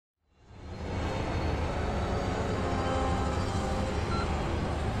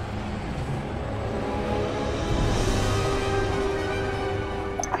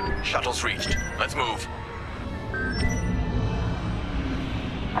Shuttle's reached. Let's move.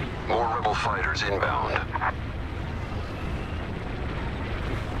 More rebel fighters inbound.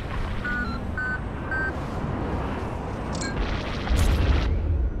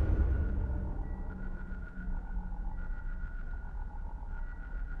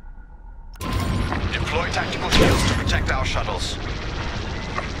 Deploy tactical shields to protect our shuttles.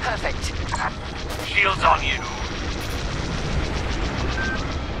 Perfect. Shields on you.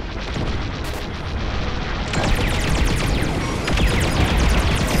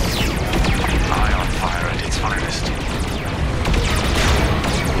 Eye on fire at its finest.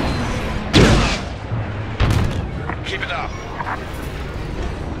 Keep it up.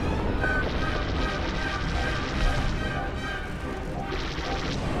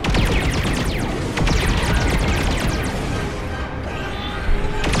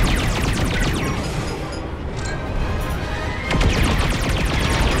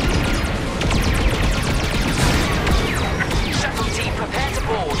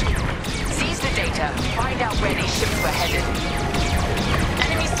 Find out where these ships were headed.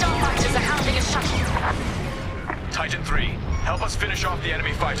 Enemy starfighters are hounding a shuttle. Titan 3, help us finish off the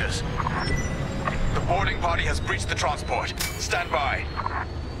enemy fighters. The boarding party has breached the transport. Stand by.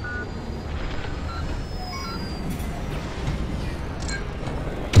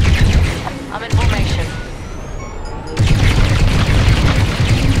 I'm in formation.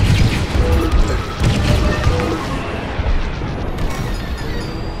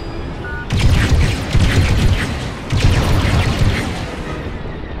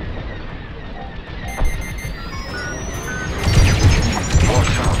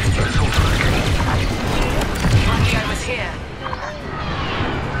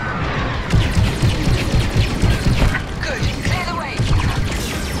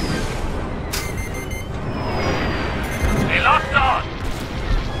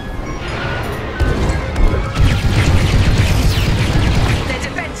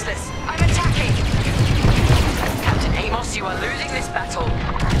 You are losing this battle.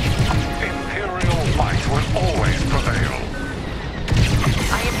 Imperial might will always prevail.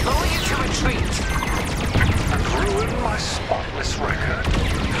 I implore you to retreat. And ruin my spotless record?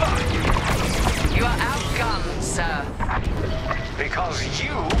 You are outgunned, sir. Because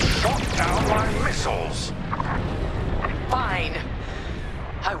you shot down my missiles. Fine.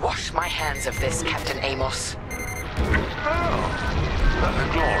 I wash my hands of this, Captain Amos. Oh, then the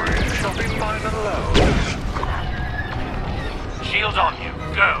glory shall be mine alone. Shields on you.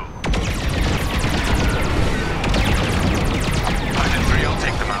 Go. Titan 3, I'll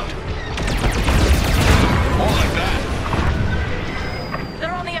take them out. More like that.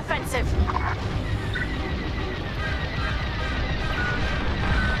 They're on the offensive.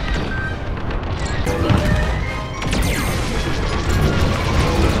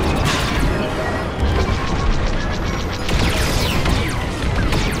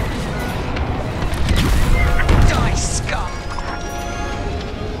 Die, scum!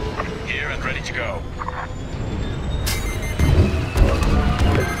 Here and ready to go.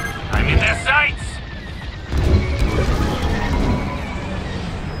 I'm in their sights!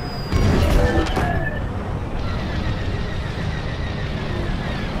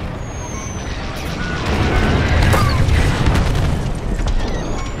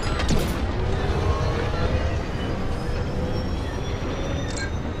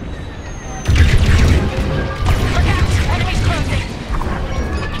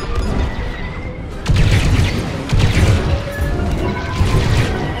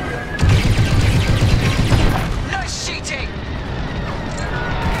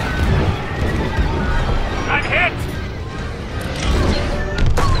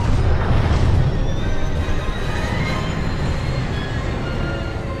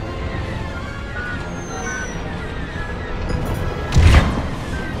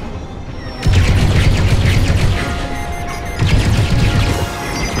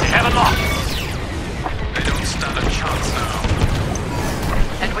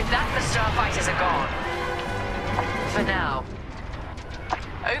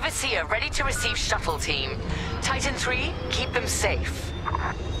 Overseer, ready to receive shuttle team. Titan 3, keep them safe.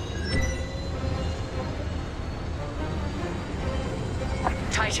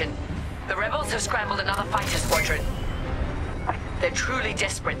 Titan, the rebels have scrambled another fighter squadron. They're truly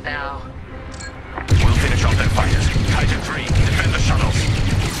desperate now. We'll finish off their fighters. Titan 3, defend the shuttles.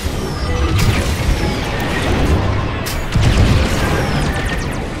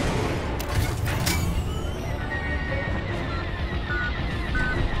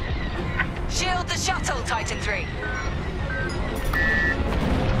 Shield the shuttle, Titan 3.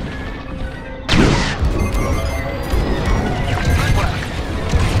 Good work.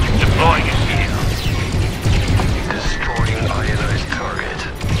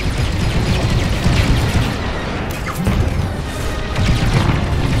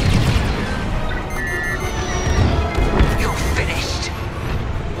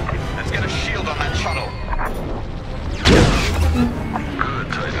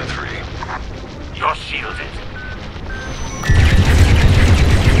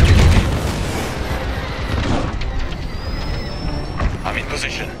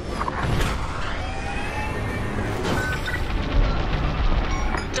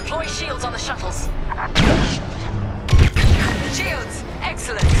 Deploy shields on the shuttles. Shields!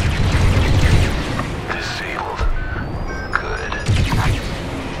 Excellent! Disabled. Good.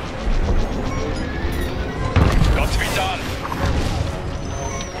 Got to be done.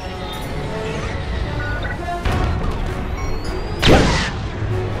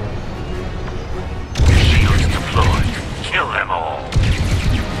 Shields deployed. Kill them all.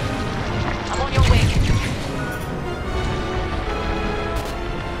 I'm on your wing.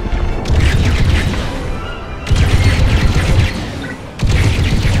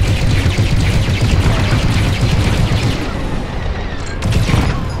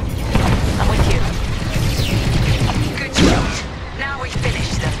 I'm with you. Good job. Now we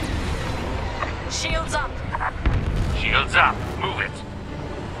finish them. Shields up. Shields up. Move it.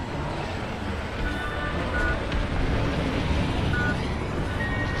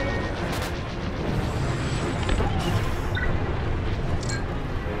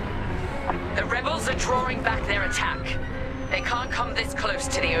 The rebels are drawing back their attack. They can't come this close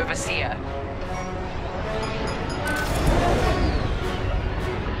to the Overseer.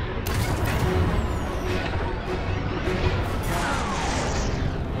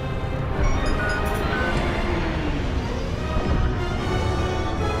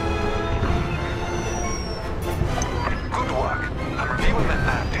 Good work. I'm reviewing the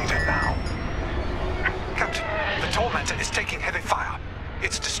lab data now. Captain, the Tormentor is taking heavy fire.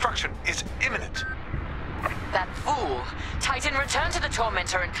 Its destruction is imminent. That fool! Titan, return to the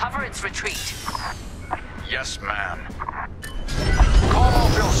Tormentor and cover its retreat. Yes, ma'am. Call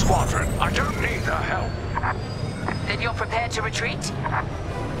off your squadron. I don't need their help. Then you're prepared to retreat?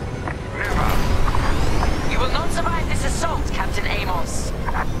 Never. You will not survive this assault, Captain Amos.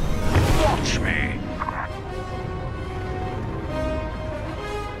 Watch me.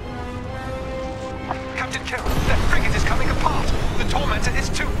 Captain Carroll, that frigate is coming apart. The Tormentor is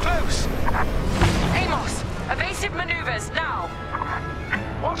too close. Amos! Evasive maneuvers, now!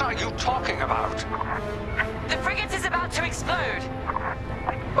 What are you talking about? The frigate is about to explode!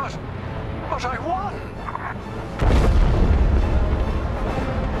 But I won.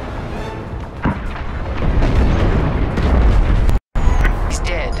 He's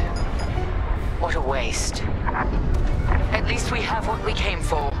dead. What a waste. At least we have what we came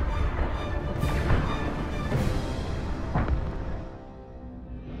for.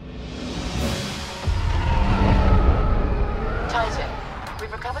 Titan,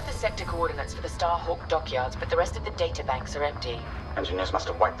 we've recovered the sector coordinates for the Starhawk dockyards, but the rest of the data banks are empty. Engineers must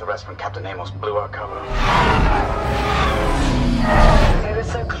have wiped the rest when Captain Amos blew our cover. We were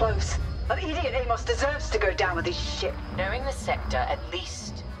so close. That idiot Amos deserves to go down with his ship. Knowing the sector at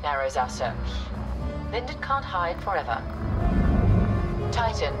least narrows our search. Lyndon can't hide forever.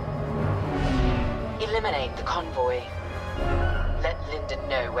 Titan, eliminate the convoy. Let Lyndon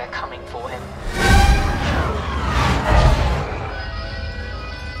know we're coming for him.